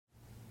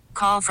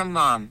call from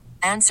mom.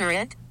 Answer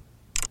it.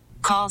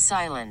 Call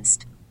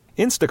silenced.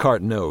 Instacart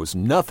knows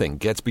nothing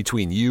gets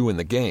between you and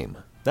the game.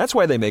 That's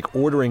why they make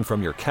ordering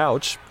from your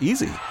couch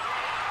easy.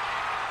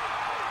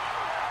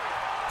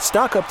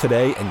 Stock up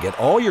today and get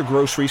all your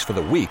groceries for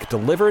the week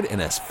delivered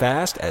in as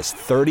fast as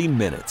 30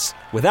 minutes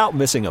without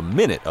missing a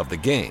minute of the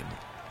game.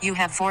 You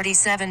have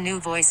 47 new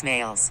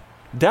voicemails.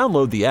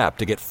 Download the app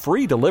to get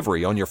free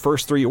delivery on your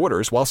first 3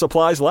 orders while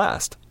supplies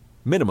last.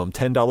 Minimum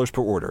 $10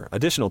 per order.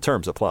 Additional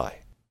terms apply.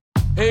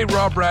 Hey,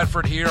 Rob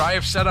Bradford here. I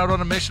have set out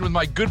on a mission with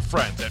my good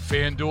friends at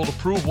FanDuel to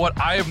prove what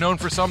I have known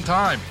for some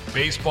time.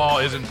 Baseball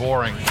isn't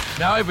boring.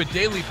 Now I have a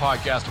daily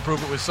podcast to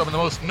prove it with some of the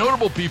most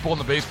notable people in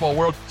the baseball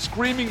world,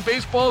 screaming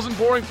baseball isn't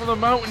boring from the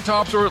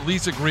mountaintops, or at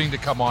least agreeing to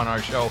come on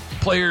our show.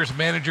 Players,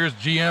 managers,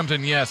 GMs,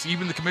 and yes,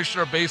 even the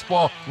commissioner of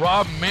baseball,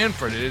 Rob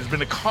Manfred. It has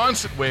been a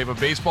constant wave of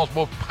baseball's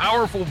most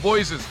powerful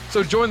voices.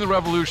 So join the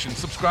revolution.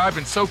 Subscribe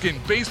and soak in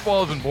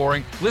Baseball Isn't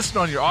Boring. Listen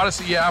on your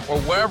Odyssey app or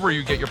wherever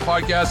you get your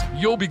podcasts.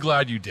 You'll be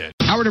glad you did.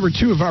 Hour number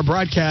 2 of our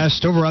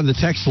broadcast over on the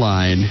text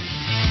line.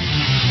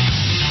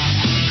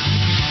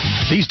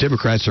 These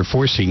Democrats are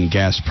forcing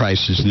gas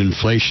prices and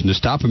inflation to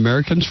stop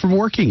Americans from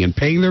working and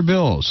paying their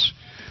bills.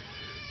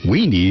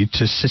 We need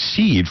to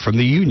secede from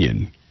the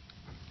union.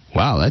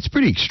 Wow, that's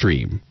pretty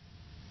extreme.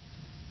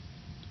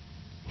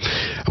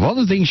 Of all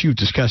the things you've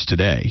discussed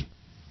today,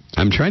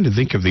 I'm trying to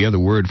think of the other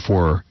word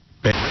for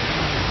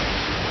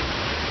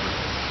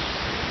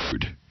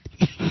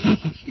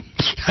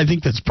I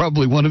think that's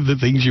probably one of the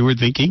things you were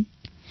thinking.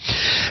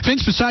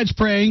 Vince, besides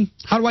praying,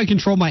 how do I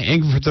control my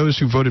anger for those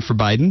who voted for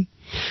Biden?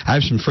 I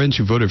have some friends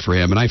who voted for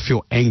him, and I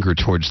feel anger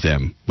towards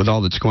them with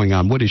all that's going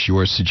on. What is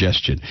your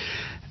suggestion?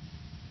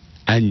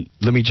 And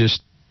let me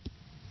just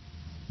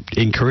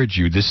encourage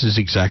you. This is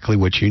exactly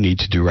what you need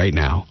to do right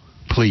now.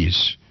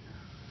 Please,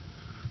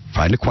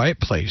 find a quiet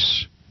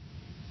place,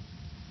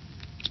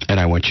 and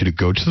I want you to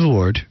go to the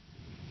Lord,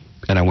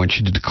 and I want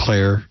you to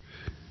declare,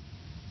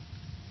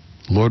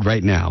 Lord,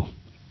 right now,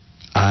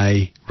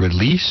 I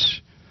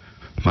release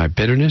my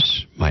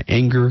bitterness, my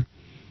anger.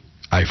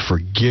 I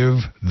forgive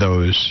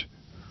those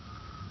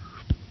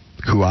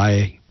who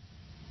I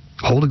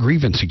hold a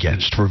grievance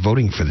against for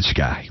voting for this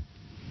guy.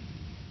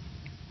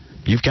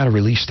 You've got to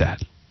release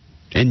that.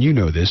 And you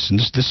know this, and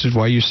this is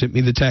why you sent me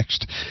the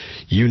text.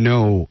 You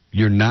know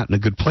you're not in a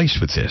good place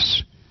with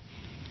this.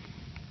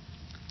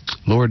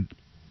 Lord,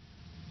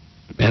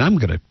 and I'm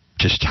going to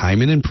just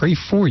chime in and pray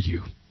for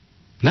you.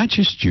 Not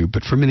just you,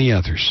 but for many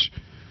others.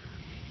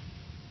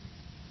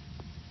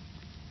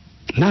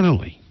 Not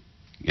only,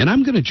 and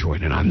I'm going to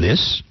join in on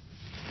this,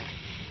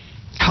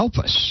 help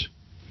us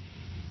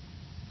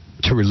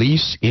to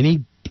release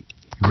any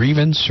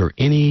grievance or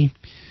any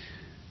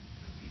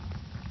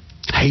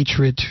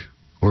hatred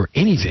or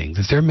anything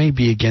that there may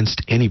be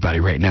against anybody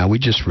right now. We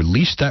just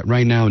release that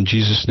right now in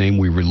Jesus' name.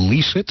 We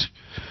release it.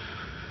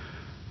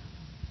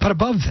 But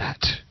above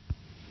that,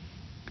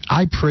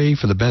 I pray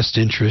for the best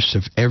interests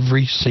of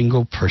every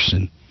single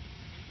person.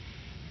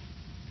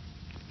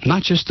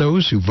 Not just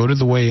those who voted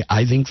the way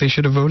I think they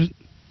should have voted,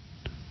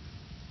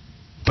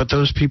 but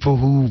those people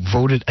who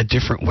voted a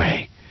different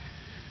way.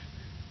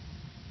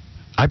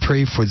 I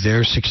pray for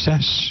their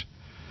success.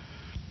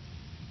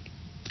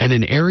 And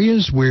in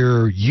areas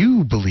where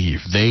you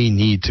believe they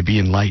need to be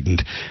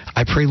enlightened,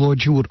 I pray,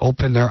 Lord, you would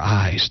open their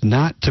eyes,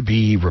 not to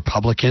be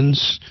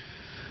Republicans,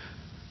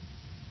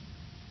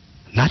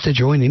 not to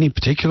join any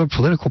particular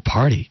political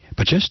party,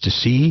 but just to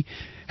see,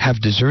 have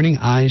discerning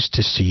eyes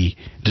to see,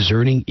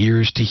 discerning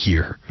ears to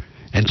hear,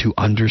 and to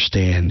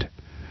understand,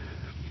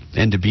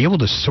 and to be able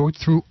to sort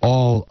through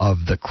all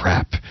of the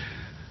crap.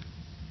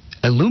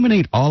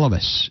 Illuminate all of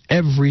us,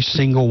 every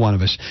single one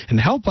of us, and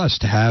help us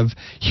to have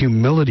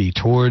humility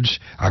towards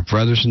our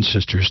brothers and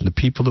sisters and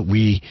the people that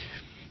we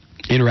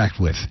interact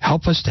with.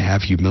 Help us to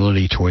have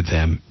humility toward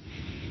them,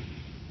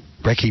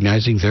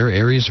 recognizing there are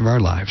areas of our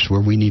lives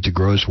where we need to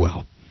grow as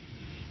well.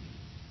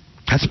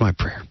 That's my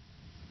prayer.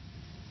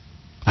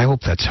 I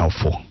hope that's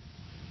helpful.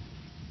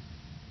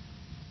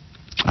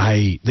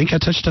 I think I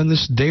touched on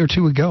this a day or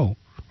two ago.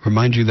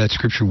 Remind you of that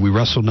scripture, we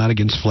wrestle not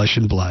against flesh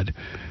and blood,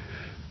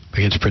 but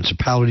against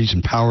principalities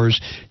and powers.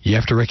 You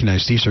have to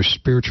recognize these are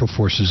spiritual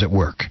forces at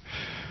work.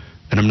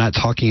 And I'm not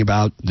talking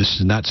about, this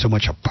is not so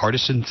much a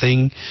partisan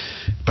thing,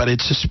 but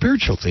it's a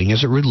spiritual thing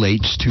as it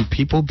relates to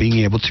people being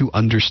able to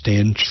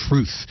understand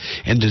truth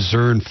and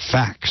discern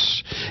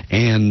facts.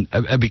 And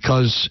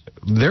because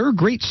there are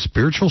great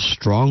spiritual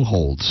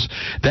strongholds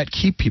that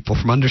keep people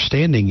from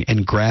understanding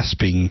and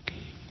grasping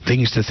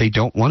things that they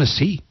don't want to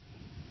see.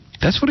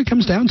 That's what it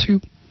comes down to.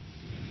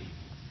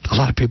 A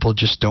lot of people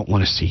just don't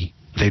want to see.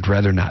 They'd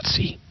rather not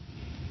see.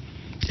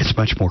 It's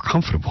much more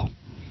comfortable.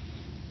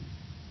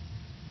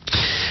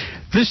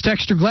 This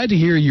texter, glad to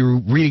hear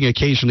you reading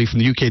occasionally from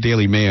the UK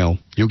Daily Mail.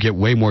 You'll get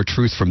way more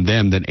truth from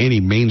them than any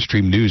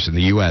mainstream news in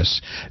the U.S.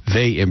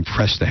 They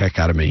impress the heck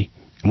out of me.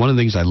 And one of the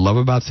things I love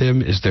about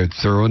them is their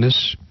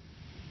thoroughness.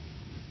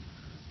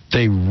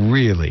 They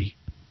really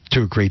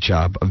do a great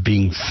job of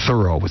being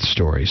thorough with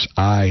stories.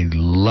 I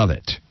love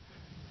it.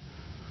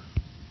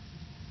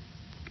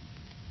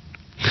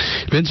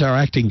 Vince, our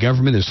acting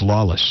government is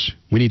lawless.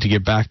 We need to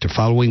get back to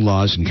following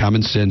laws and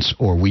common sense,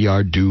 or we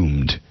are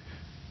doomed.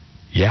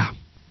 Yeah.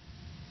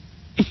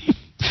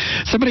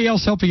 Somebody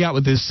else helping out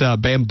with this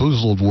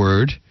bamboozled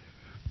word,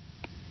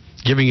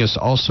 giving us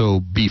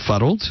also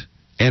befuddled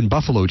and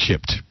buffalo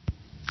chipped.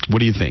 What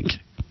do you think?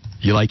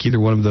 You like either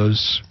one of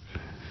those?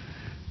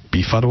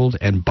 Befuddled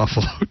and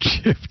buffalo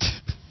chipped.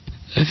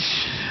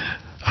 It's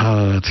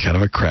kind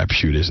of a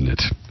crapshoot, isn't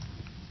it?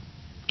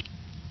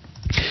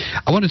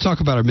 I want to talk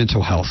about our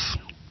mental health.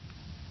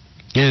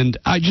 And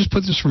I just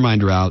put this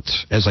reminder out,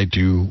 as I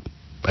do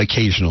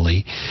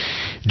occasionally,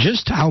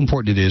 just how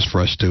important it is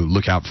for us to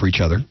look out for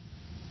each other,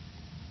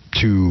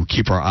 to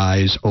keep our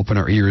eyes open,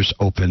 our ears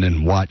open,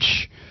 and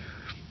watch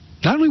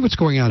not only what's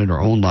going on in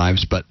our own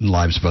lives, but in the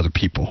lives of other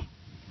people.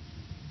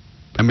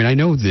 I mean, I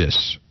know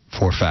this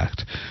for a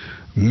fact.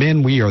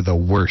 Men, we are the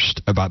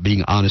worst about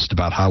being honest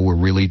about how we're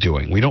really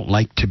doing. We don't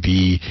like to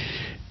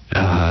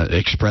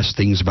express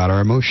things about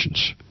our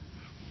emotions.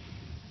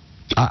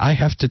 I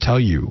have to tell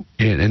you,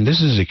 and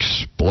this has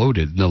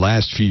exploded in the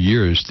last few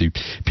years, the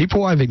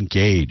people I've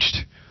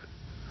engaged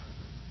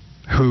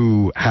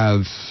who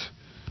have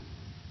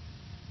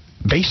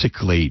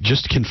basically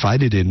just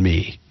confided in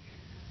me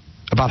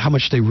about how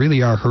much they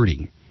really are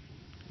hurting.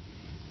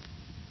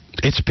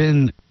 It's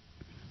been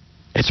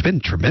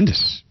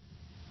tremendous.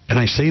 And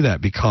I say that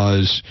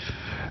because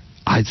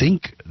I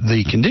think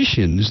the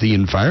conditions, the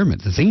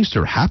environment, the things that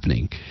are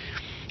happening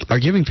are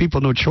giving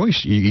people no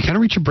choice. You kind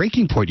of reach a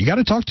breaking point. You got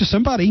to talk to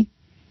somebody.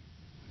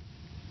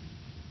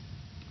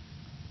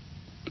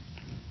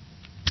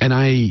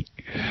 And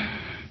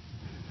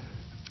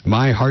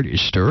my heart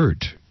is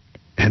stirred.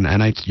 And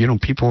I,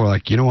 people are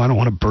like, I don't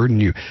want to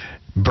burden you.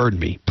 Burden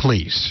me,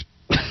 please.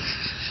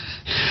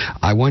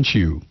 I want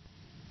you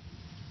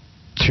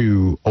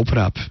to open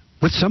up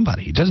with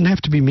somebody. It doesn't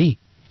have to be me.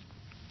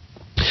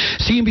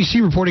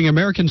 CNBC reporting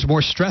Americans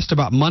more stressed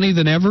about money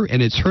than ever,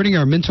 and it's hurting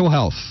our mental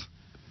health.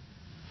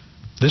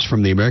 This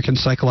from the American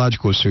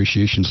Psychological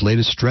Association's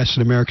latest Stress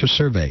in America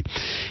survey.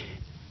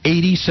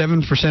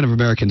 87% of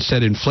Americans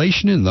said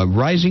inflation and the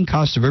rising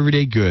cost of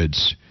everyday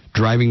goods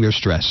driving their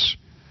stress.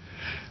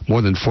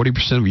 More than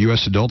 40% of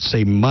U.S. adults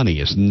say money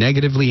is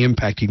negatively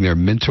impacting their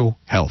mental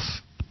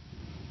health.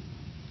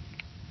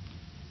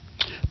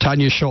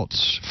 Tanya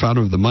Schultz,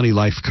 founder of the Money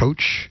Life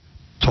Coach,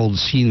 told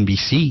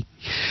CNBC,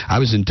 I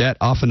was in debt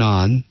off and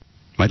on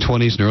my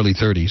 20s and early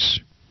 30s.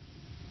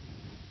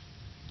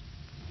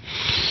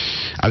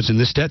 I was in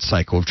this debt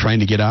cycle of trying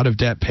to get out of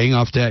debt, paying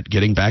off debt,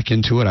 getting back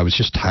into it. I was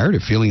just tired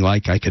of feeling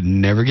like I could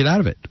never get out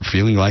of it,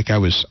 feeling like I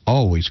was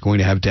always going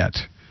to have debt.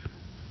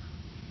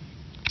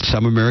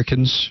 Some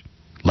Americans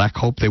lack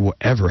hope they will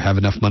ever have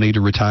enough money to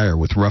retire,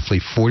 with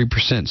roughly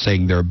 40%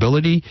 saying their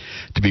ability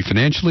to be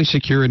financially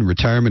secure in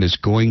retirement is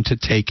going to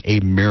take a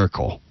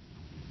miracle.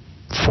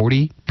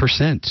 40%.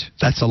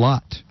 That's a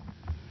lot.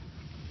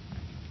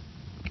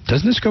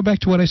 Doesn't this go back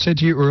to what I said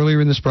to you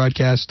earlier in this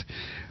broadcast?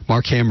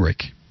 Mark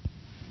Hamrick,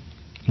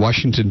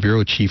 Washington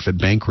Bureau Chief at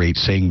Bankrate,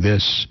 saying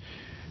this: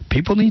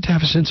 people need to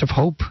have a sense of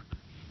hope.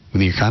 When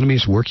the economy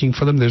is working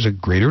for them, there's a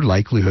greater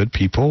likelihood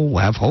people will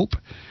have hope.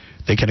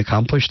 They can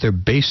accomplish their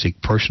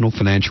basic personal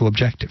financial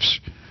objectives.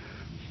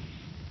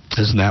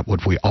 Isn't that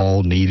what we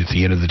all need at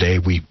the end of the day?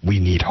 We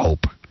need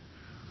hope.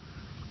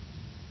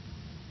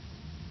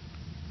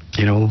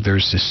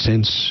 There's this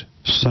sense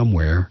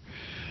somewhere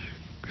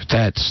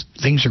that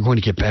things are going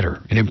to get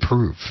better and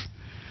improve.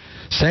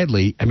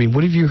 Sadly,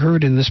 what have you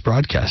heard in this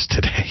broadcast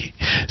today?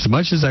 As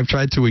much as I've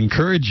tried to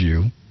encourage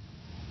you,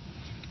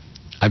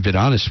 I've been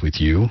honest with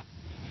you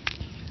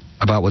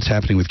about what's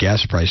happening with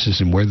gas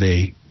prices and where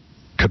they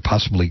could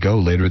possibly go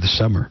later this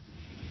summer.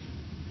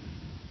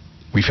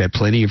 We've had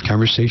plenty of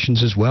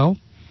conversations as well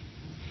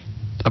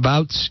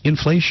about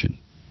inflation.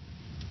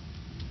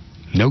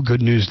 No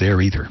good news there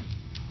either.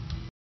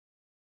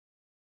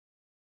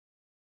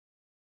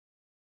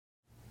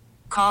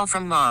 Call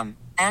from mom.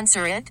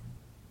 Answer it.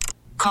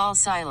 Call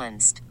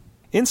silenced.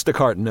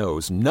 Instacart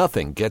knows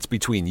nothing gets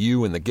between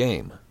you and the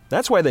game.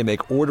 That's why they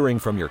make ordering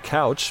from your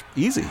couch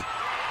easy.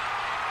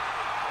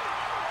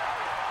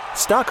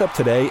 Stock up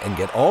today and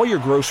get all your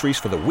groceries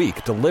for the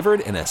week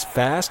delivered in as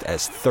fast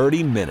as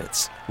 30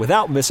 minutes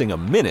without missing a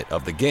minute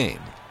of the game.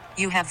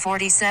 You have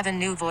 47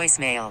 new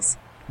voicemails.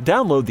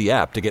 Download the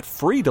app to get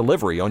free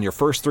delivery on your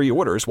first 3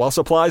 orders while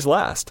supplies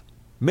last.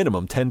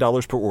 Minimum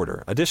 $10 per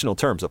order. Additional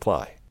terms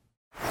apply.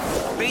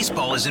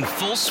 Baseball is in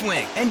full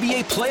swing.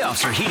 NBA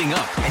playoffs are heating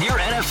up, and your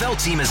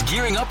NFL team is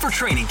gearing up for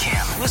training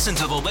camp. Listen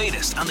to the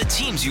latest on the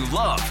teams you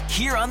love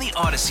here on the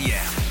Odyssey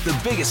app.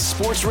 The biggest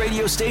sports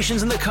radio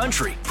stations in the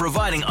country,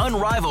 providing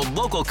unrivaled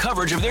local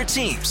coverage of their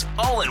teams,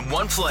 all in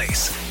one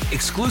place.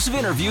 Exclusive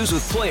interviews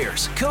with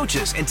players,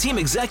 coaches, and team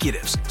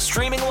executives,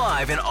 streaming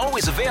live and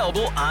always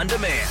available on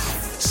demand.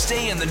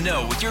 Stay in the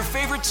know with your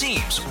favorite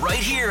teams right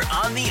here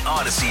on the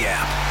Odyssey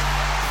app.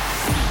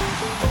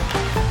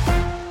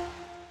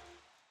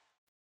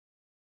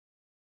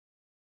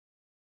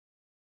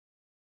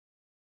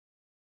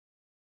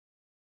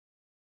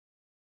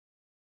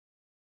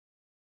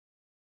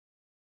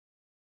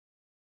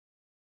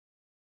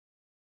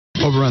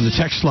 over on the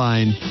text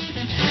line.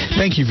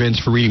 Thank you, Vince,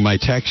 for reading my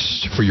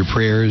text, for your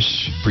prayers,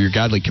 for your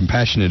godly,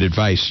 compassionate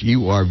advice.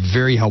 You are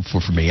very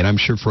helpful for me, and I'm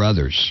sure for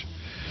others.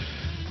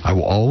 I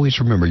will always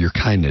remember your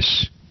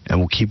kindness and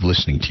will keep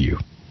listening to you.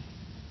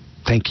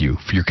 Thank you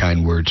for your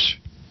kind words.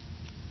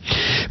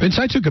 Vince,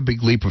 I took a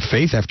big leap of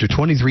faith. After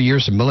 23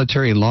 years of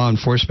military and law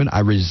enforcement, I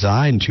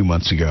resigned 2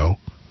 months ago,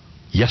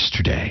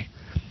 yesterday.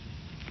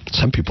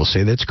 Some people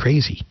say that's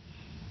crazy,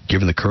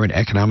 given the current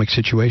economic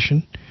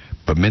situation.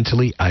 But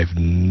mentally, I've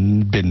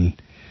been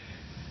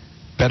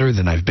better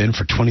than I've been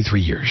for 23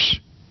 years.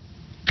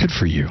 Good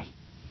for you.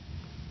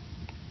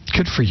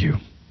 Good for you.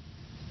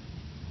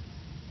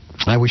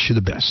 I wish you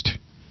the best.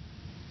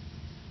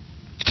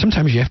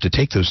 Sometimes you have to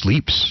take those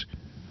leaps.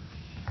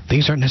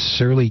 Things aren't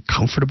necessarily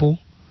comfortable.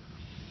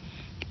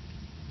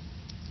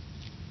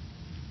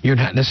 You're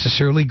not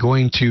necessarily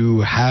going to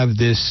have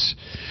this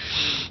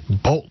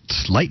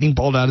lightning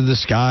bolt out of the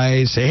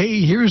sky, say,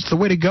 hey, here's the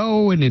way to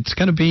go, and it's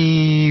going to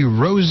be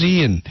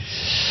rosy, and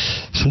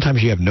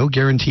sometimes you have no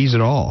guarantees at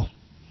all.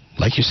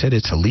 Like you said,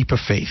 it's a leap of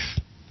faith,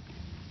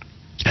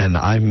 and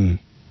I'm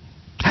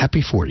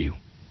happy for you.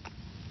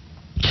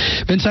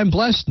 Vince, I'm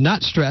blessed,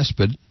 not stressed,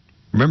 but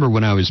remember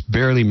when I was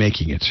barely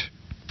making it,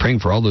 praying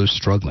for all those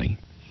struggling.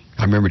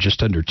 I remember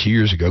just under 2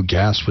 years ago,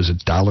 gas was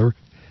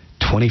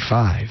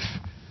 $1.25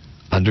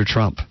 under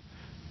Trump.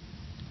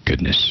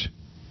 Goodness.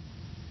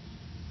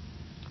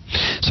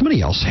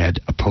 Somebody else had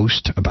a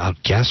post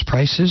about gas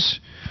prices.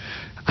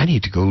 I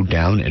need to go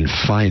down and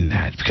find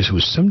that because it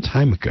was some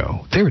time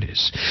ago. There it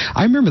is.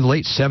 I remember the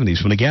late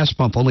 70s when a gas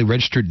pump only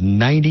registered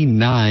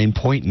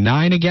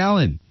 99.9 a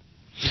gallon.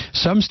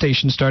 Some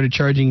stations started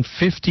charging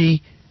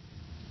 50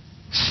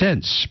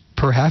 cents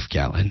per half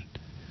gallon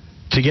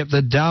to get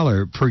the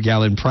 $1 per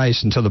gallon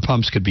price until the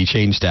pumps could be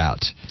changed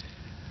out.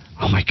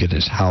 Oh my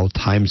goodness, how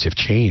times have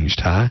changed,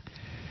 huh?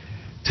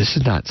 This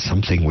is not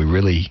something we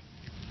really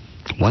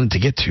wanted to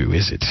get to,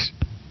 is it?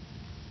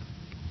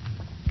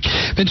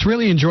 Vince,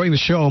 really enjoying the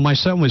show. My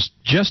son was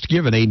just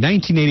given a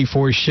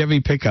 1984 Chevy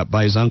pickup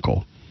by his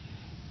uncle.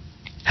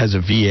 Has a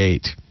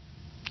V8.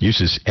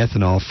 Uses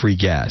ethanol-free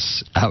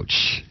gas.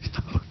 Ouch.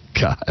 Oh,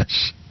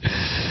 gosh.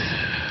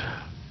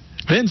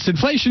 Vince,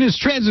 inflation is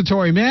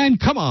transitory, man.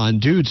 Come on,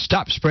 dude.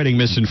 Stop spreading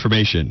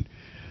misinformation.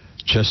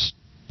 Just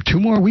 2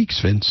 more weeks,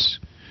 Vince.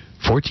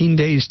 14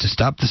 days to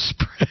stop the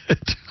spread.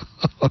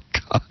 Oh,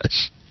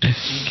 gosh.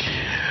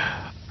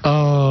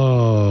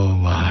 Oh,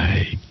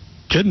 my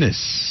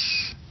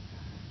goodness.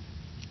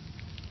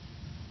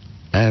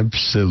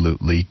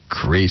 Absolutely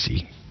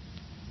crazy.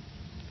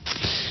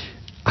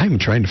 I'm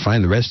trying to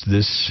find the rest of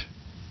this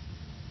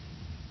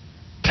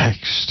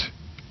text.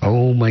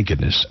 Oh, my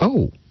goodness.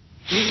 Oh,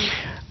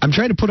 I'm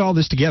trying to put all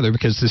this together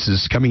because this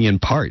is coming in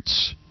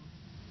parts.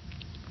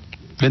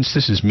 Vince,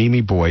 this is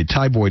Mimi Boyd,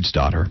 Ty Boyd's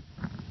daughter.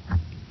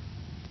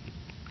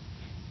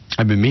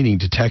 I've been meaning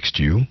to text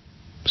you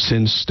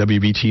since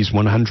WBT's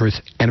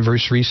 100th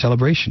anniversary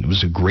celebration. It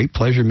was a great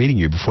pleasure meeting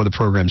you before the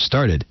program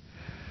started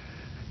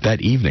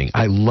that evening.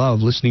 I love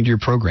listening to your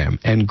program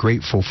and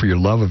grateful for your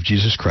love of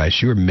Jesus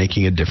Christ. You are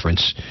making a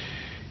difference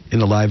in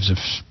the lives of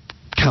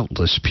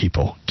countless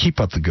people. Keep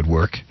up the good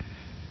work.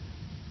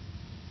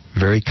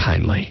 Very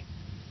kindly.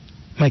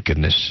 My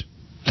goodness.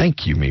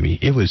 Thank you, Mimi.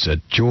 It was a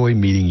joy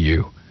meeting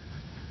you.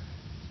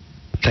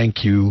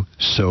 Thank you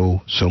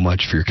so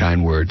much for your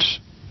kind words.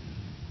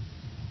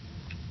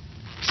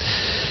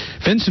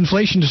 Vince,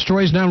 inflation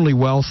destroys not only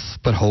wealth,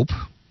 but hope.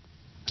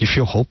 You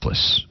feel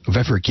hopeless of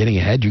ever getting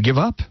ahead. You give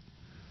up.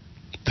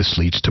 This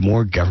leads to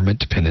more government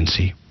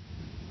dependency.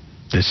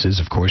 This is,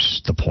 of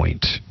course, the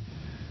point.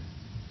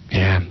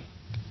 Yeah,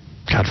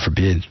 God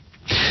forbid.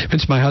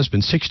 Vince, my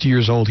husband, 60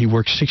 years old. He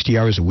works 60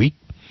 hours a week.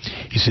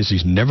 He says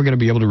he's never going to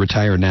be able to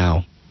retire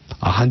now.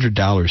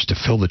 $100 to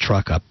fill the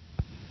truck up.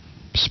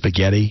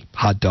 Spaghetti,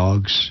 hot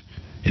dogs,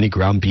 any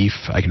ground beef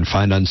I can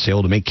find on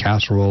sale to make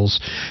casseroles,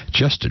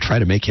 just to try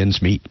to make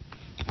ends meet.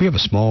 We have a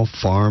small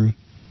farm.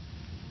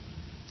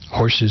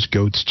 Horses,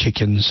 goats,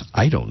 chickens.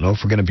 I don't know if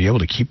we're going to be able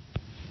to keep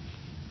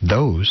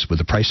those with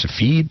the price of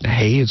feed.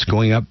 Hay is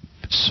going up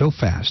so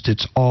fast.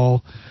 It's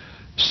all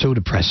so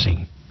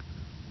depressing.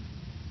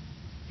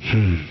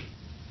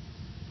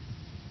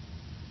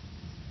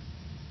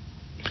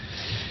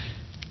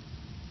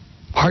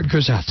 Heart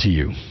goes out to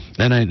you.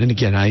 And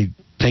again, I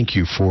thank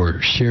you for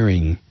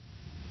sharing,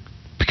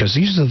 because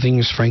these are the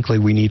things, frankly,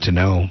 we need to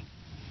know.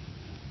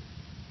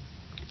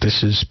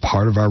 This is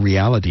part of our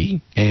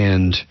reality,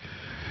 and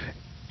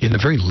in the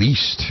very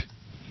least,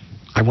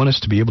 I want us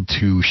to be able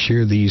to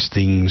share these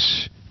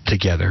things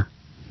together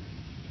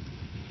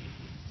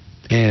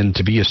and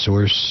to be a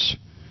source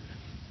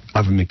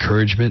of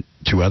encouragement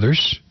to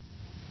others.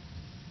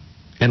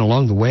 And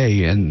along the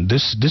way, and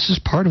this is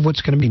part of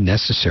what's going to be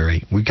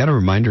necessary. We've got to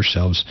remind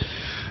ourselves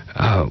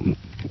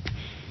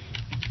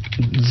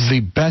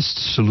the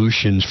best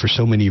solutions for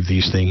so many of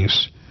these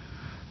things,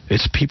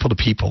 it's people to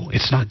people.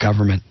 It's not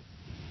government.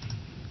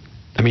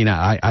 I mean,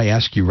 I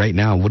ask you right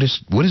now, what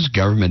is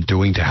government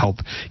doing to help?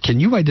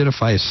 Can you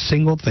identify a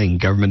single thing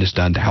government has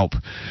done to help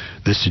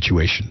this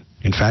situation?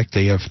 In fact,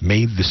 they have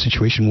made the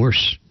situation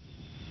worse.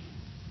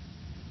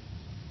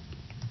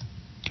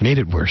 Made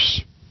it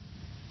worse.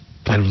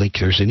 I don't think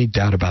there's any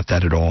doubt about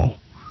that at all.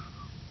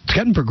 It's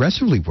gotten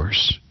progressively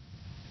worse.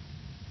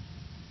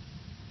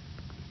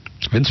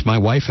 Vince, my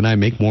wife and I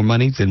make more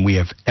money than we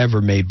have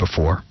ever made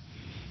before.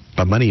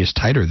 But money is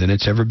tighter than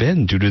it's ever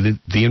been due to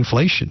the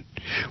inflation.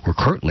 We're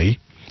currently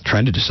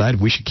trying to decide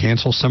if we should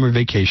cancel summer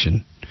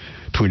vacation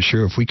to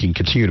ensure if we can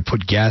continue to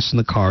put gas in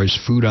the cars,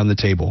 food on the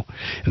table.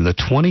 In the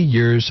 20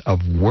 years of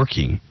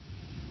working,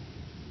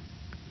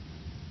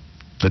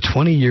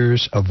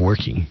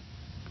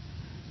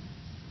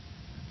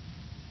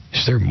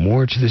 is there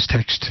more to this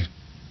text?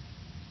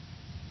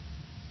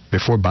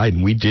 Before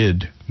Biden, we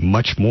did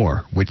much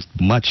more with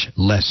much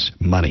less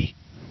money.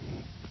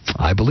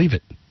 I believe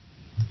it.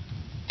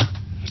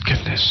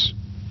 Goodness.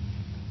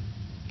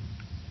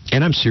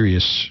 And I'm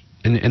serious,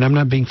 and I'm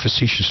not being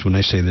facetious when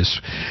I say this.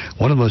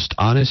 One of the most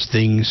honest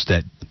things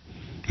that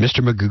Mr.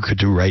 Magoo could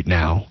do right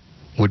now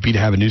would be to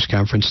have a news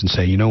conference and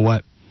say, you know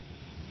what?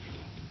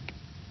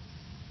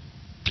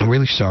 I'm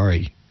really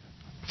sorry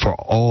for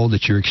all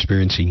that you're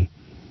experiencing,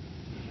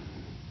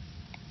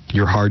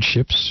 your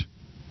hardships.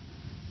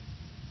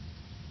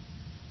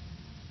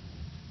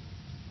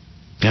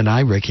 And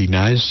I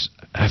recognize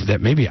that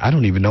maybe I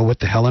don't even know what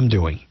the hell I'm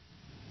doing.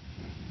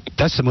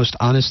 That's the most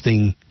honest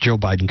thing Joe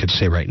Biden could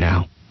say right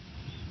now.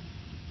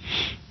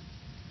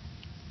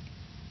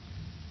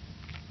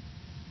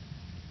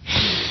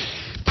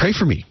 Pray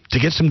for me to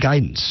get some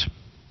guidance,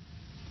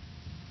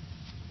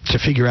 to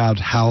figure out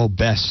how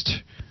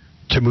best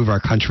to move our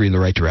country in the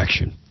right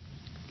direction.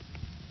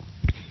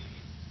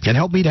 And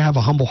help me to have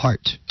a humble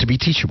heart, to be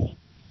teachable.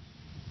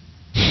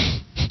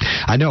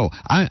 I know,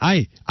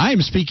 I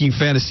am speaking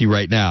fantasy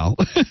right now.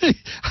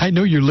 I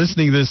know you're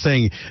listening to this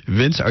saying,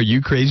 Vince, are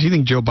you crazy? You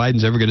think Joe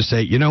Biden's ever going to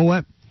say, you know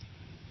what?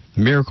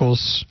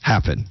 Miracles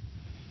happen.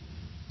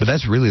 But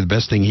that's really the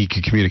best thing he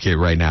could communicate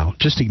right now.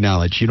 Just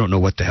acknowledge you don't know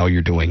what the hell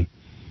you're doing.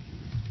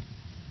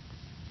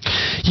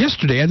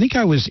 Yesterday, I think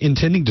I was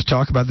intending to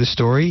talk about this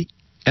story,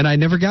 and I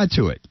never got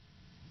to it.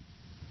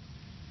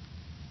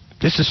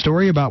 It's a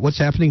story about what's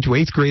happening to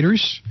 8th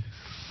graders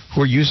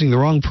who are using the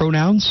wrong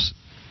pronouns.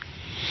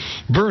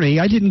 Bernie,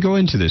 I didn't go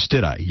into this,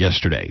 did I,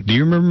 yesterday? Do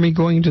you remember me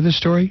going into this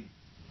story?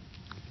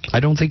 I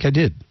don't think I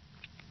did.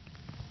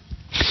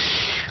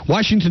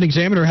 Washington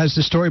Examiner has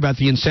this story about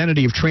the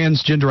insanity of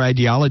transgender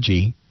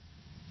ideology.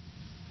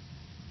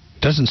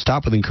 Doesn't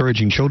stop with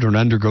encouraging children to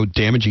undergo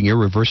damaging,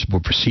 irreversible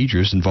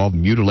procedures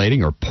involving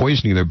mutilating or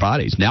poisoning their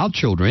bodies. Now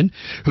children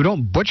who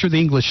don't butcher the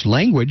English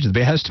language at the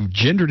behest of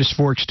gender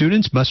dysphoric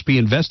students must be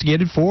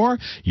investigated for,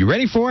 you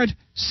ready for it?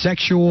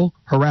 Sexual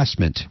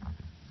harassment.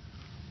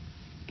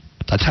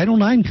 A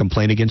Title IX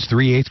complaint against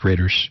 3 8th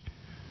graders.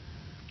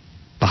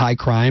 The high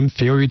crime,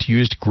 failure to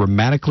use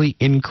grammatically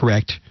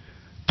incorrect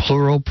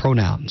plural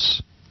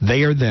pronouns.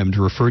 They or them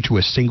to refer to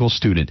a single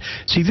student.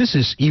 See, this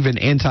is even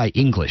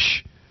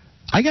anti-English.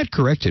 I got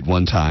corrected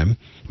one time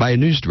by a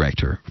news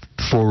director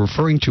for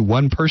referring to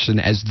one person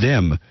as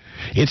them.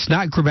 It's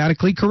not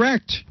grammatically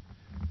correct.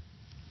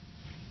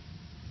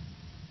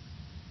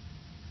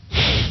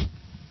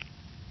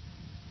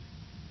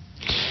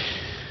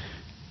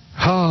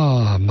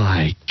 Oh,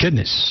 my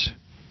goodness.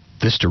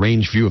 This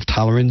deranged view of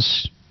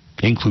tolerance,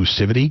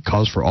 inclusivity,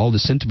 calls for all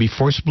dissent to be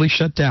forcibly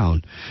shut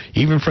down,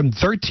 even from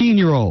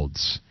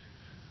 13-year-olds.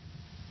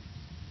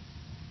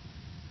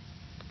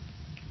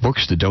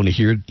 Books that don't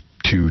adhere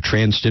to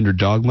transgender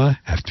dogma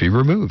have to be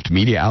removed.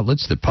 Media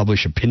outlets that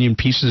publish opinion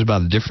pieces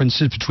about the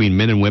differences between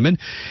men and women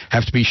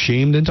have to be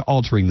shamed into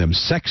altering them.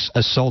 Sex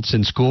assaults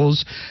in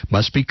schools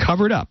must be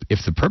covered up if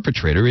the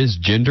perpetrator is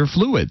gender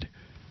fluid.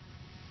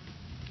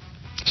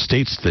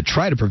 States that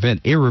try to prevent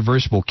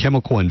irreversible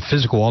chemical and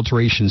physical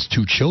alterations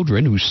to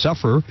children who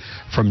suffer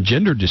from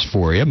gender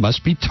dysphoria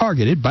must be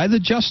targeted by the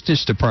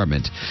Justice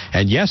Department.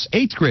 And yes,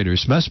 8th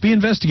graders must be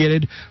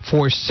investigated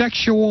for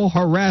sexual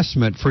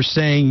harassment for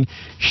saying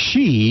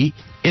she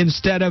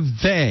instead of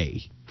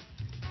they.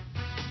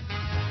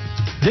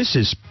 This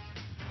is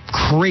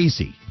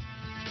crazy.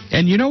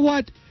 And you know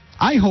what?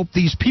 I hope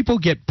these people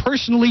get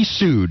personally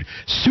sued.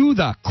 Sue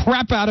the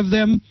crap out of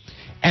them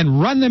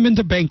and run them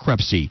into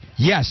bankruptcy.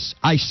 Yes,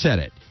 I said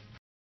it.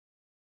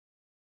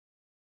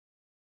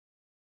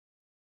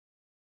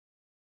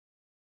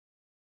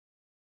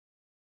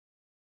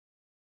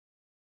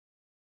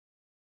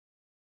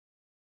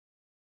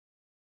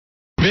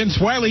 Vince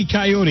Wile E.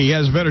 Coyote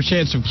has a better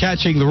chance of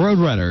catching the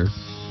Roadrunner.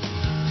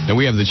 And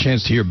we have the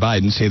chance to hear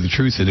Biden say the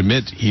truth and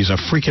admit he's a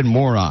freaking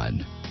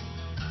moron.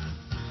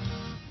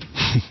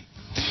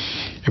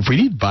 If we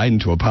need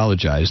Biden to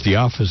apologize, the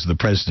office of the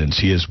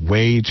presidency is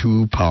way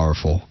too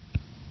powerful.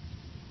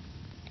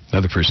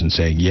 Another person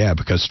saying, yeah,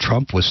 because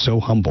Trump was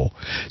so humble.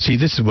 See,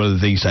 this is one of the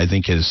things I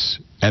think is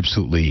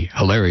absolutely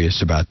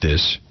hilarious about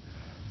this.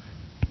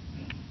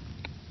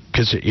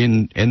 Because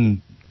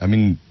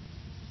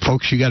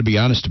folks, you got to be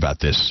honest about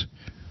this.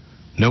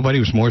 Nobody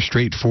was more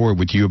straightforward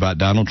with you about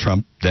Donald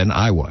Trump than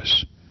I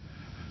was.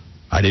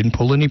 I didn't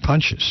pull any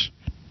punches.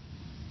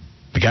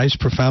 The guy's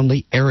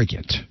profoundly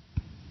arrogant.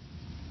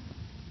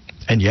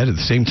 And yet, at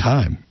the same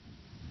time,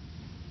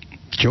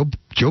 Joe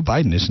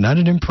Biden is not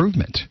an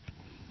improvement.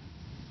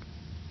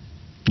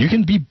 You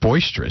can be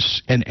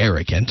boisterous and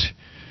arrogant,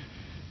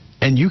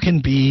 and you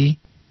can be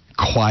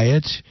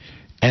quiet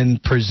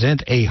and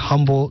present a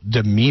humble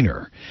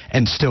demeanor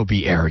and still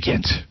be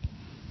arrogant.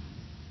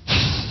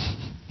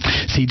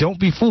 See, don't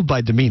be fooled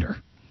by demeanor.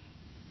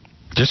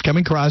 Just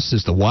coming across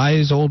as the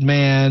wise old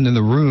man in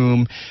the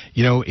room,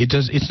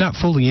 it's not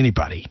fooling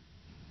anybody.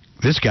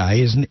 This guy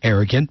is an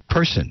arrogant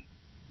person.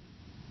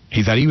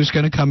 He thought he was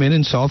going to come in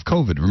and solve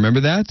COVID. Remember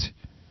that?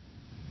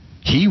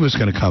 He was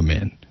going to come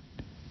in.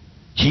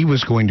 He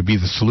was going to be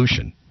the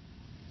solution.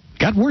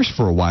 Got worse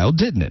for a while,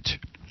 didn't it?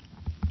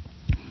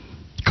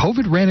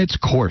 COVID ran its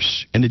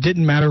course, and it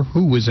didn't matter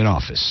who was in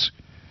office.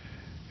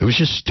 It was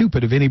just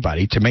stupid of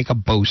anybody to make a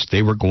boast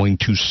they were going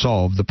to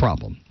solve the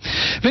problem.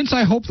 Vince,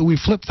 I hope that we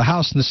flip the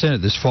House and the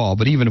Senate this fall,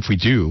 but even if we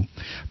do,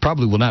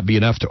 probably will not be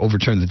enough to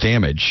overturn the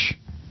damage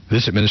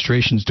this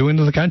administration's doing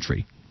to the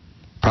country.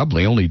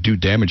 Probably only do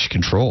damage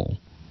control.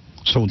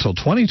 So until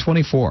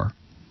 2024,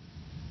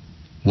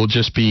 we'll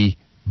just be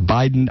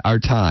Biden our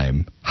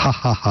time. Ha,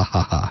 ha, ha,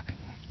 ha,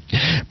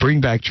 ha. Bring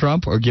back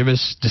Trump or give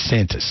us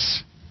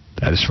DeSantis.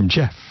 That is from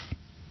Jeff.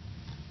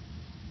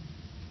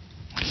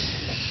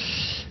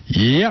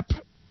 Yep.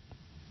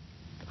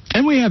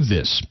 And we have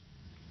this.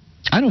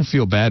 I don't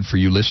feel bad for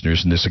you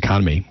listeners in this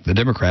economy. The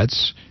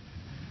Democrats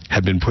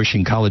have been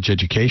pushing college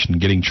education,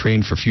 getting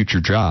trained for future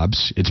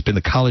jobs. It's been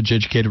the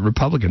college-educated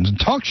Republicans and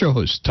talk show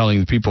hosts telling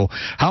the people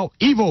how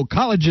evil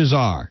colleges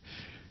are.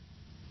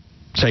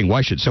 Saying,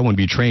 why should someone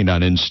be trained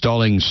on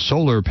installing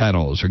solar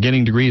panels or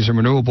getting degrees in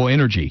renewable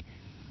energy?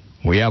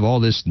 We have all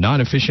this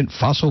non-efficient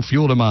fossil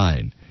fuel to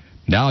mine.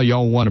 Now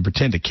y'all want to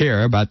pretend to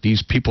care about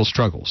these people's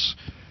struggles.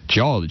 It's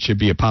y'all that should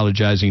be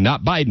apologizing,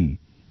 not Biden.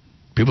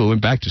 People who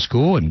went back to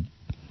school and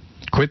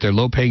quit their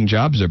low-paying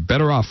jobs are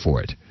better off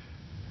for it.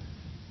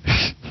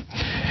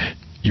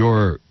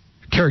 Your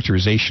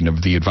characterization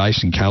of the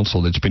advice and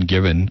counsel that's been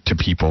given to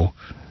people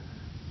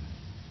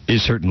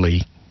is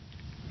certainly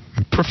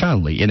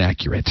profoundly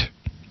inaccurate.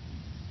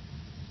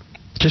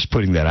 Just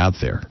putting that out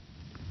there.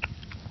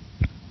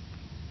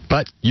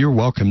 But you're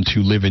welcome to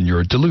live in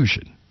your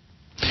delusion.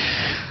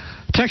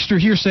 Texter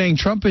here saying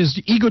Trump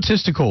is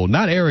egotistical,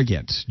 not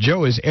arrogant.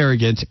 Joe is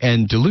arrogant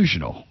and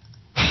delusional.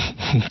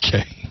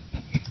 Okay.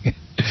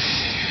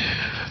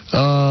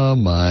 Oh,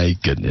 my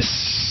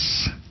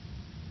goodness.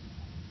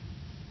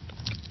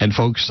 And,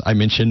 folks, I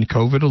mentioned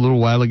COVID a little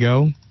while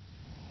ago.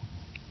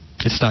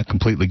 It's not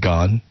completely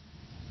gone.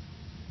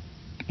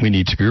 We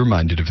need to be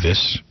reminded of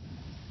this.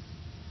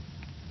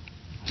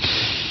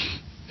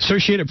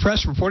 Associated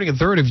Press reporting a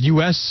third of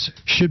U.S.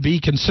 should be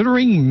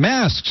considering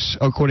masks,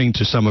 according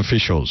to some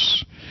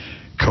officials.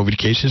 COVID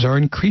cases are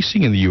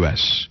increasing in the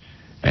U.S.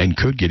 and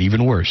could get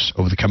even worse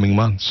over the coming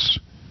months.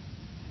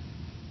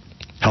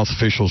 Health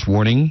officials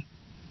warning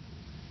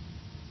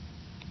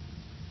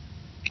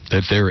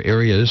that there are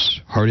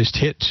areas hardest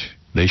hit.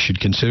 They should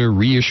consider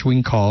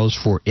reissuing calls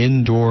for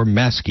indoor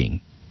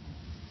masking.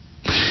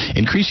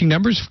 Increasing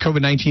numbers of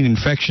COVID-19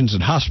 infections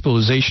and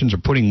hospitalizations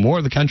are putting more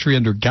of the country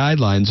under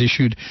guidelines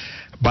issued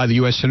by the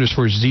U.S. Centers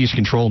for Disease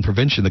Control and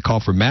Prevention that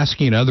call for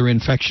masking and other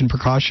infection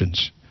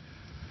precautions.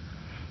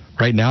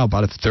 Right now,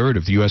 about a third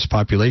of the U.S.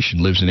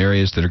 population lives in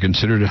areas that are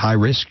considered at high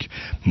risk,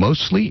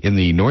 mostly in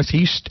the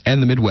Northeast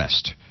and the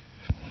Midwest.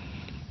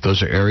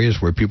 Those are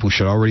areas where people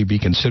should already be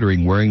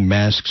considering wearing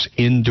masks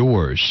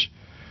indoors.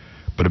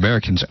 But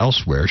Americans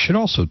elsewhere should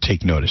also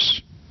take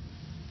notice.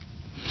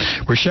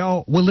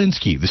 Rochelle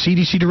Walensky, the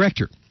CDC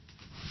director,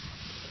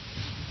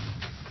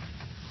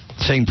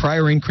 saying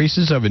prior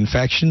increases of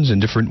infections and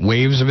different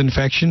waves of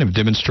infection have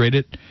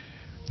demonstrated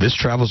this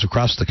travels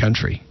across the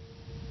country.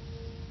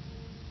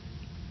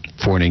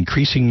 For an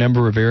increasing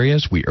number of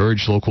areas, we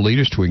urge local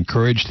leaders to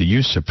encourage the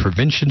use of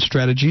prevention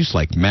strategies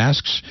like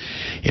masks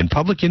in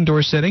public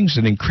indoor settings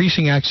and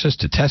increasing access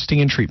to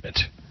testing and treatment.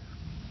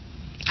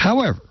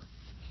 However,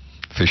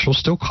 officials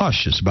still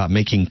cautious about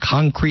making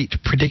concrete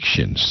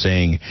predictions,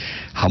 saying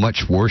how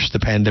much worse the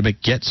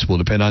pandemic gets will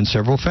depend on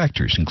several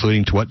factors,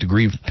 including to what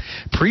degree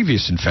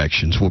previous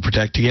infections will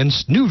protect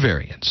against new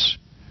variants.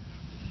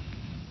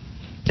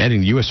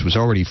 Adding the U.S. was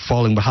already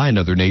falling behind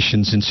other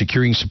nations in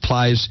securing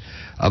supplies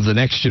of the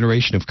next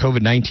generation of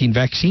COVID-19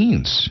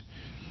 vaccines.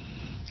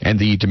 And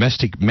the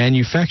domestic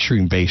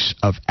manufacturing base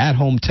of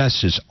at-home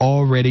tests is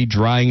already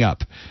drying up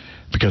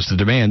because the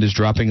demand is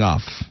dropping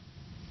off.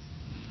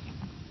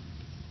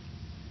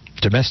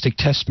 Domestic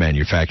test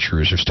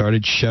manufacturers have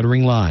started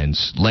shuttering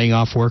lines, laying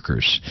off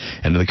workers,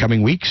 and in the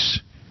coming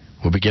weeks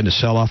will begin to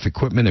sell off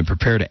equipment and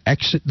prepare to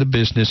exit the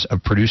business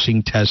of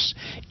producing tests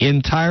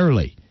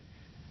entirely,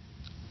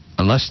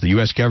 unless the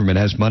U.S. government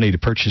has money to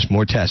purchase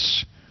more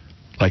tests,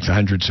 like the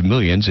hundreds of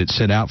millions it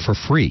sent out for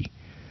free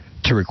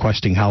to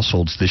requesting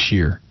households this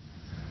year.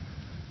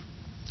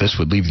 This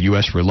would leave the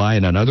U.S.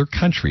 relying on other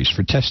countries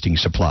for testing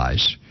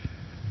supplies,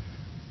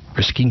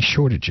 risking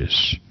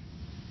shortages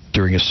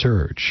during a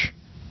surge.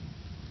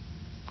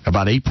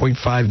 About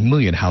 8.5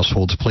 million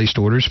households placed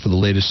orders for the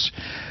latest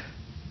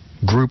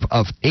group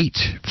of 8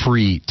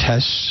 free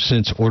tests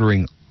since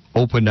ordering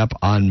opened up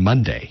on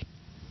Monday.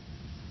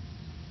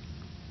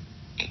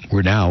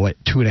 We're now at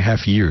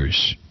 2.5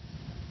 years.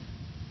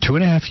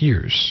 2.5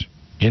 years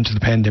into the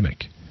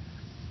pandemic.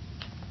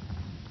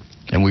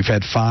 And we've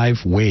had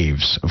 5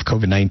 waves of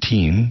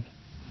COVID-19,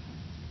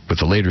 with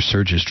the later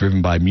surges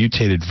driven by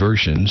mutated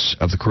versions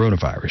of the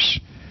coronavirus.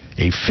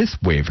 A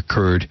 5th wave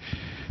occurred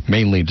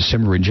mainly in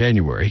December and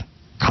January,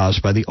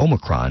 caused by the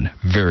Omicron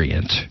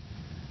variant.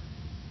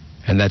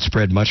 And that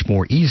spread much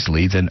more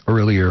easily than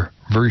earlier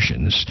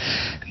versions.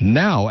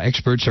 Now,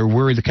 experts are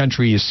worried the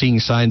country is seeing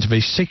signs of a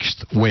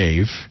 6th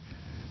wave,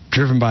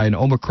 driven by an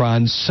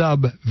Omicron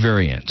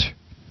sub-variant.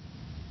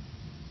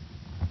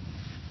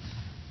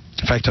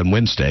 In fact, on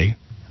Wednesday,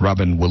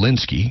 Robin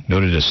Walensky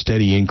noted a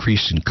steady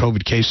increase in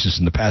COVID cases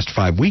in the past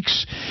 5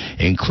 weeks,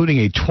 including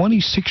a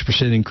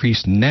 26%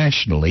 increase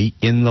nationally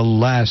in the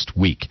last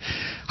week.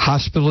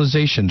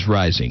 Hospitalizations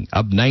rising,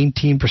 up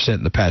 19%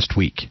 in the past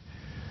week.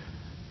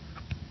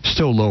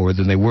 Still lower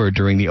than they were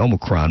during the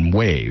Omicron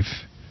wave.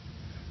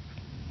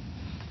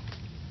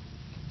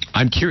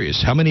 I'm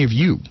curious, how many of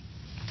you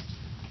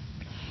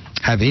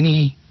have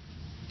any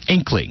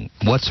inkling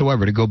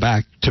whatsoever to go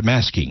back to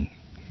mask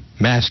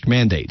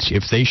mandates,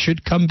 if they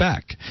should come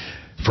back,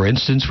 for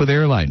instance, with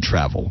airline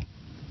travel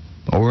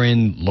or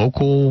in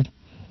local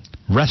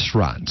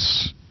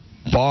restaurants,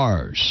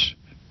 bars,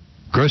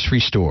 grocery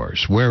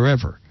stores,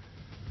 wherever?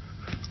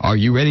 Are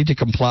you ready to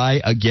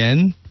comply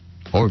again?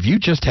 Or have you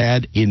just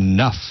had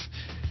enough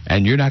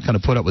and you're not going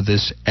to put up with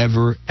this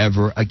ever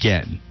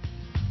again?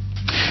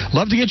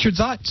 Love to get your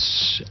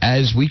thoughts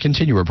as we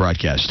continue our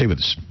broadcast. Stay with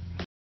us.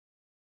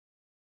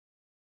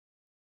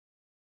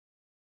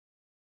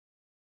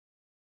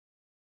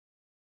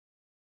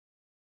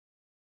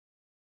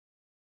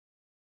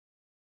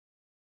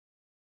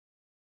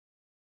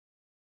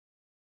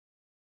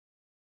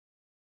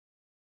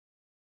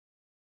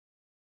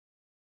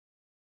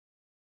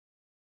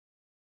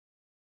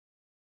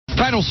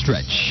 Final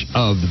stretch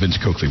of the Vince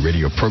Coakley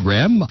radio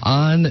program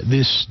on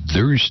this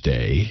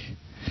Thursday.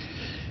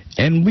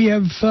 And we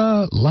have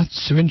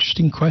lots of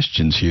interesting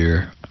questions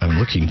here. I'm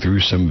looking through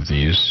some of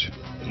these.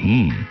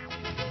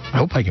 I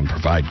hope I can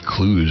provide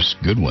clues,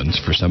 good ones,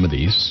 for some of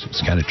these.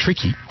 It's kind of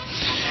tricky.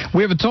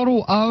 We have a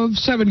total of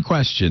 7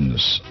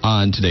 questions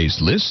on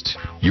today's list.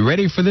 You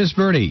ready for this,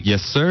 Bernie?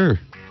 Yes, sir.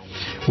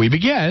 We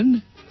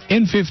begin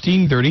in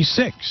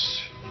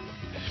 1536.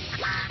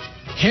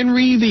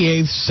 Henry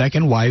VIII's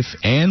second wife,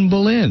 Anne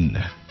Boleyn.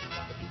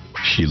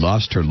 She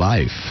lost her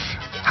life.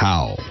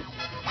 How?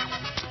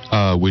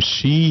 Was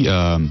she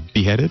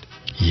beheaded?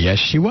 Yes,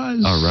 she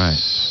was. All right.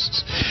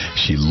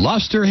 She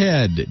lost her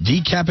head,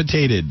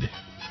 decapitated.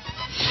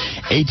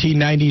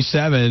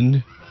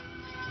 1897,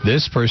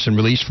 this person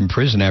released from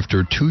prison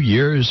after 2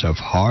 years of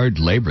hard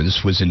labor.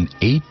 This was in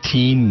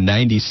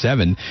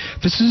 1897.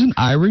 This is an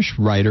Irish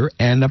writer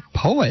and a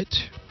poet.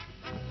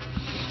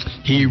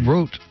 He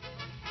wrote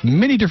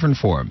many different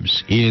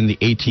forms in the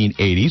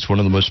 1880s, one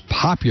of the most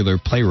popular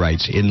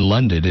playwrights in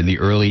London in the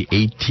early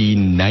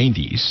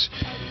 1890s.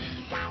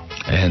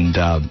 And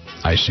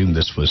I assume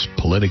this was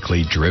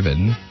politically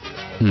driven.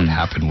 What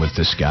happened with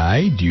this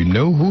guy? Do you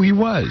know who he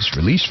was?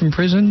 Released from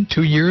prison,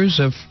 2 years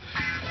of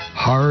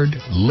hard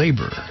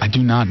labor. I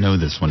do not know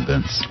this one,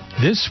 Vince.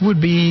 This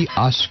would be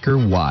Oscar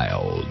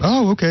Wilde.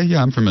 Oh, okay.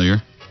 Yeah, I'm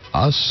familiar.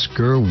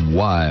 Oscar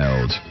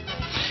Wilde.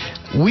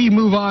 We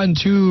move on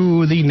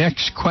to the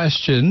next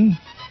question.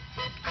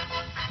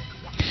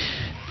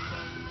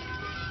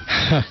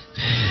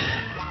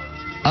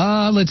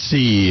 Let's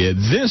see.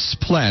 This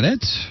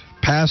planet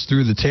passed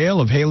through the tail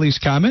of Halley's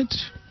Comet,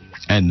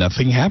 and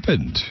nothing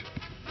happened.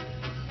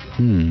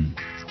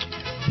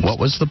 What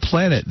was the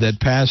planet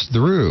that passed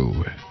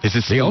through? Is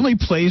this the only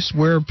place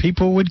where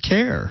people would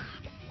care?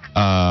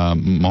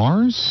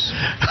 Mars?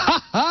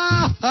 How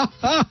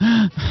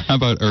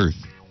about Earth?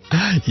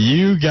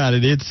 You got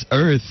it. It's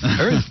Earth.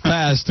 Earth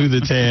passed through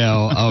the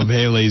tail of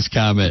Halley's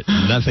Comet.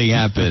 Nothing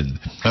happened.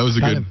 That was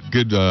a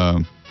good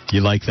you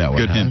like that one,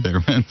 good hint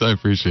there, Vince. I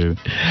appreciate it.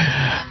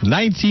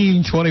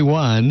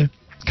 1921,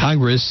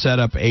 Congress set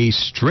up a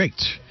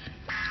strict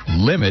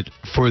limit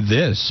for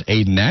this,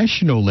 a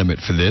national limit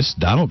for this.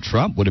 Donald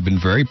Trump would have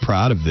been very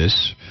proud of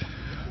this.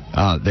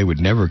 They would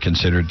never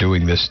consider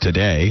doing this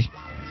today.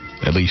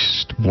 At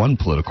least one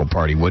political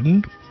party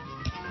wouldn't.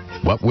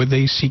 What were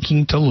they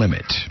seeking to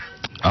limit?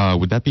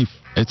 Would that be...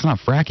 It's not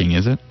fracking,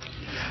 is it?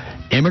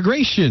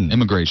 Immigration.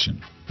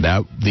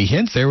 Now, the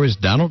hint there was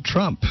Donald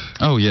Trump.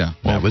 Oh, yeah.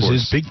 Well, that was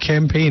his big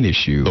campaign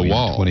issue in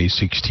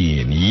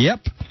 2016. Yep.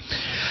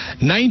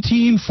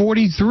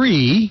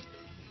 1943,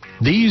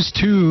 these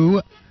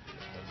two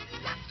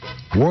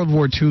World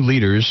War II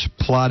leaders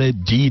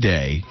plotted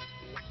D-Day.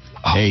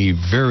 A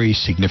very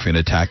significant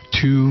attack.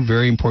 2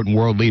 very important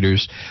world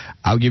leaders.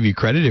 I'll give you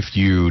credit if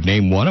you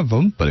name one of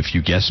them, but if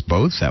you guess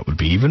both, that would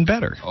be even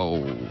better.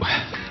 Oh.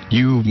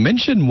 You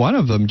mentioned one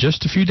of them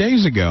just a few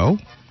days ago.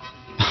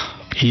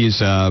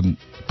 He's a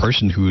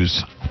person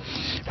who's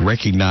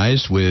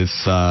recognized with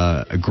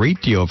a great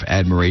deal of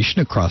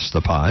admiration across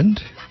the pond.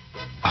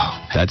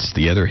 Oh, that's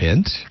the other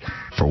hint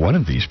for one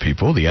of these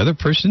people. The other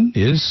person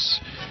is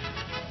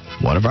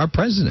one of our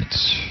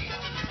presidents.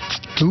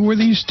 Who were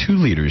these two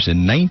leaders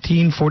in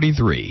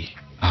 1943?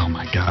 Oh,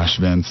 my gosh,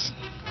 Vince.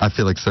 I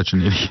feel like such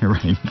an idiot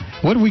right now.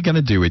 What are we going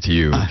to do with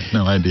you? I have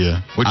no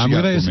idea. What you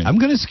got for me? I'm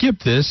going to skip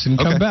this and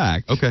come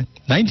back. Okay.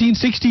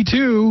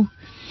 1962.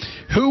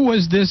 Who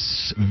was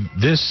this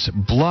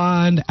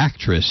blonde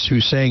actress who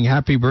sang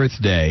Happy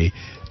Birthday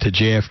to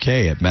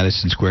JFK at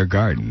Madison Square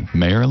Garden?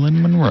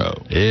 Marilyn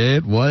Monroe.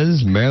 It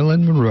was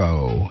Marilyn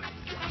Monroe.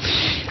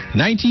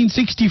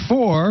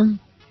 1964,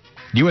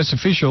 U.S.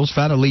 officials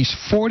found at least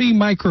 40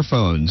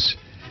 microphones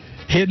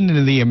hidden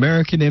in the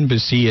American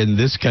embassy in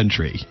this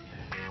country.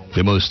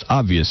 The most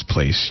obvious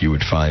place you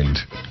would find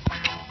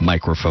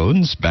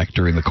microphones back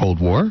during the Cold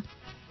War.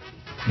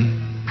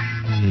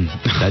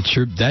 That's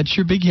your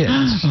big hint.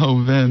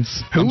 Oh,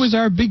 Vince. Who was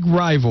our big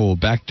rival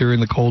back during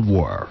the Cold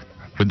War?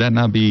 Would that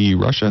not be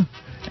Russia?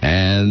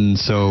 And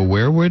so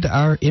where would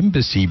our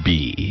embassy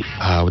be?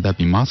 Would that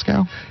be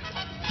Moscow?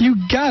 You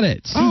got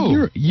it.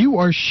 See, you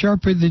are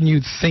sharper than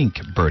you think,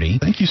 Bernie.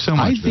 Thank you so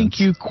much, I think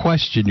you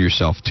question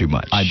yourself too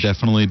much. I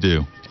definitely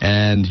do.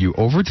 And you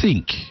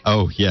overthink.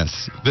 Oh,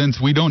 yes. Vince,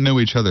 we don't know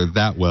each other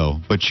that well,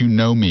 but you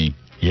know me.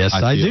 Yes,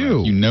 I do.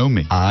 Like you know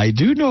me. I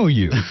do know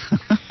you.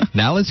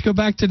 Now let's go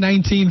back to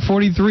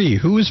 1943.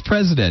 Who was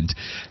president?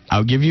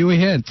 I'll give you a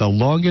hint. The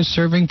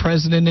longest-serving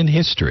president in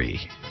history.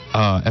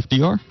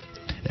 FDR?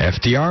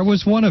 FDR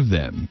was one of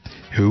them.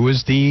 Who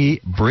was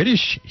the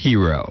British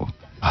hero?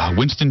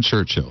 Winston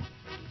Churchill.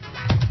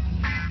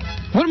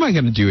 What am I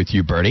going to do with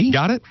you, Bernie?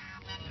 Got it?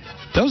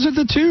 Those are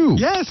the two.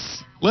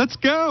 Yes. Let's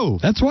go.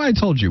 That's why I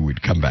told you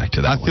we'd come back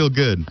to that one. I feel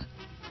good.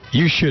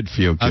 You should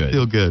feel good. I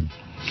feel good.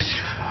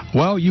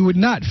 Well, you would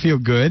not feel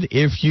good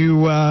if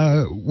you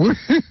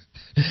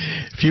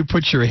if you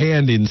put your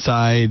hand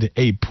inside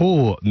a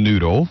pool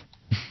noodle.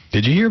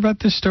 Did you hear about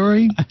this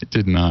story? I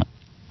did not.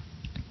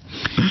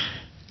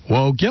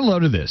 Well, get a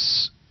load of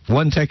this.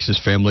 One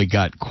Texas family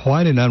got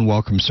quite an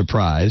unwelcome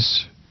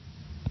surprise.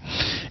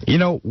 You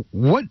know,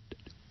 one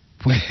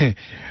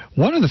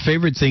of the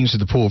favorite things at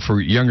the pool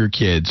for younger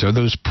kids are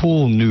those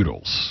pool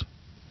noodles.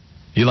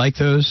 You like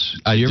those?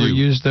 You ever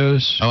use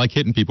those? I like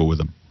hitting people with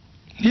them.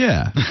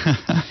 Yeah.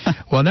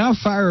 Well, now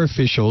fire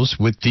officials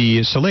with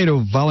the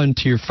Salado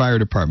Volunteer Fire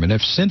Department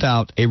have sent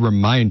out a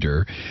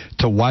reminder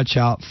to watch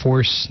out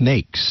for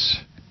snakes.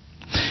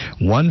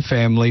 One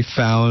family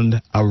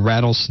found a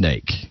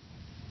rattlesnake.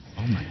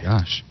 Oh, my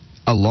gosh.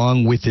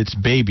 Along with its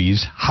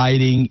babies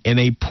hiding in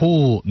a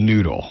pool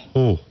noodle.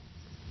 Oh.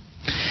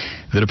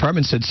 The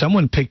department said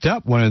someone picked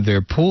up one of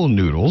their pool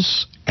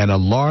noodles and a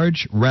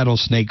large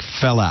rattlesnake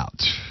fell out.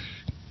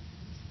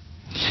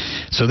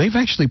 So they've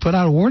actually put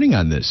out a warning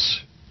on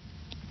this.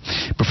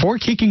 Before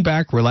kicking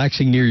back,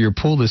 relaxing near your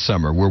pool this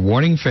summer, we're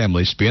warning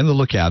families to be on the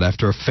lookout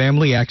after a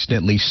family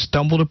accidentally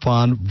stumbled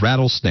upon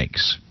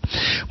rattlesnakes.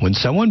 When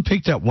someone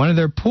picked up one of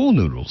their pool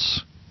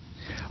noodles,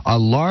 a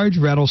large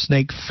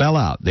rattlesnake fell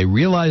out. They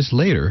realized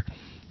later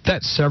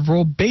that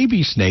several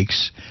baby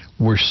snakes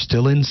were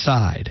still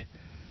inside.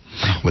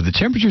 With the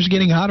temperatures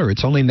getting hotter,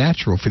 it's only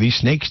natural for these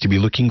snakes to be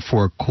looking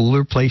for a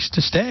cooler place to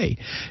stay.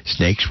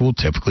 Snakes will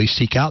typically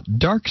seek out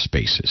dark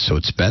spaces, so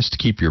it's best to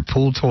keep your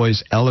pool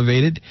toys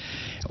elevated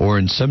or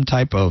in some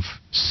type of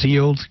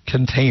sealed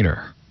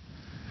container.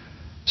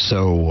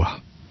 So,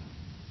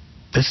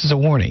 this is a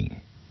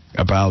warning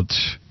about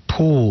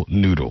pool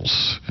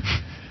noodles.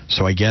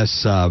 So I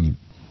guess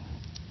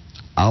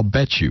I'll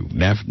bet you,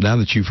 now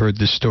that you've heard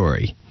this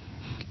story,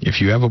 if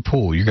you have a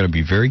pool, you're going to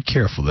be very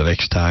careful the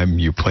next time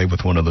you play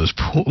with one of those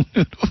pool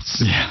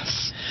noodles.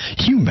 Yes.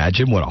 Can you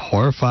imagine what a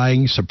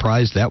horrifying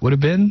surprise that would have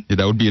been? Yeah,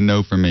 that would be a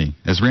no for me.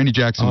 As Randy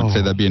Jackson would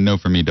say, that'd be a no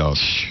for me, dog.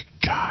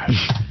 God.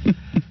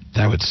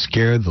 That would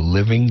scare the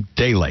living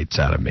daylights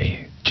out of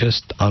me.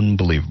 Just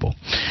unbelievable.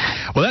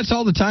 Well, that's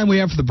all the time we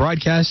have for the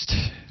broadcast.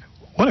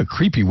 What a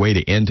creepy way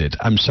to end it.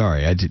 I'm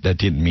sorry. I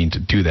didn't mean to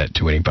do that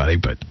to anybody,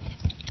 but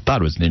thought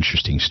it was an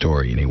interesting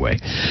story anyway.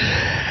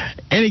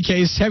 Any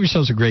case, have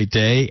yourselves a great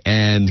day,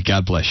 and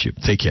God bless you.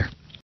 Take care.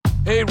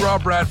 Hey,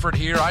 Rob Bradford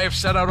here. I have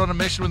set out on a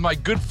mission with my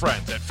good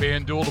friends at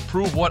FanDuel to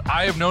prove what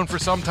I have known for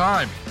some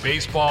time.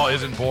 Baseball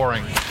isn't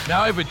boring.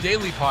 Now I have a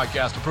daily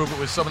podcast to prove it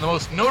with some of the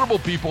most notable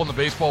people in the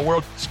baseball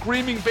world,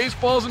 screaming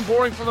baseball isn't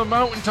boring from the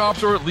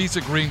mountaintops, or at least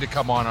agreeing to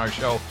come on our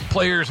show.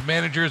 Players,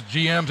 managers,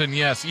 GMs, and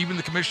yes, even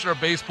the commissioner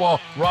of baseball,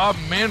 Rob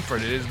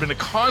Manfred. It has been a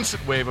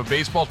constant wave of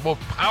baseball's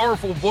most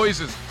powerful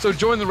voices. So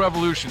join the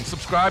revolution.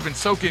 Subscribe and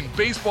soak in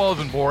Baseball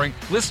Isn't Boring.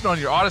 Listen on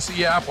your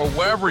Odyssey app or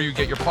wherever you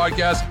get your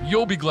podcasts.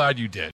 You'll be glad you did.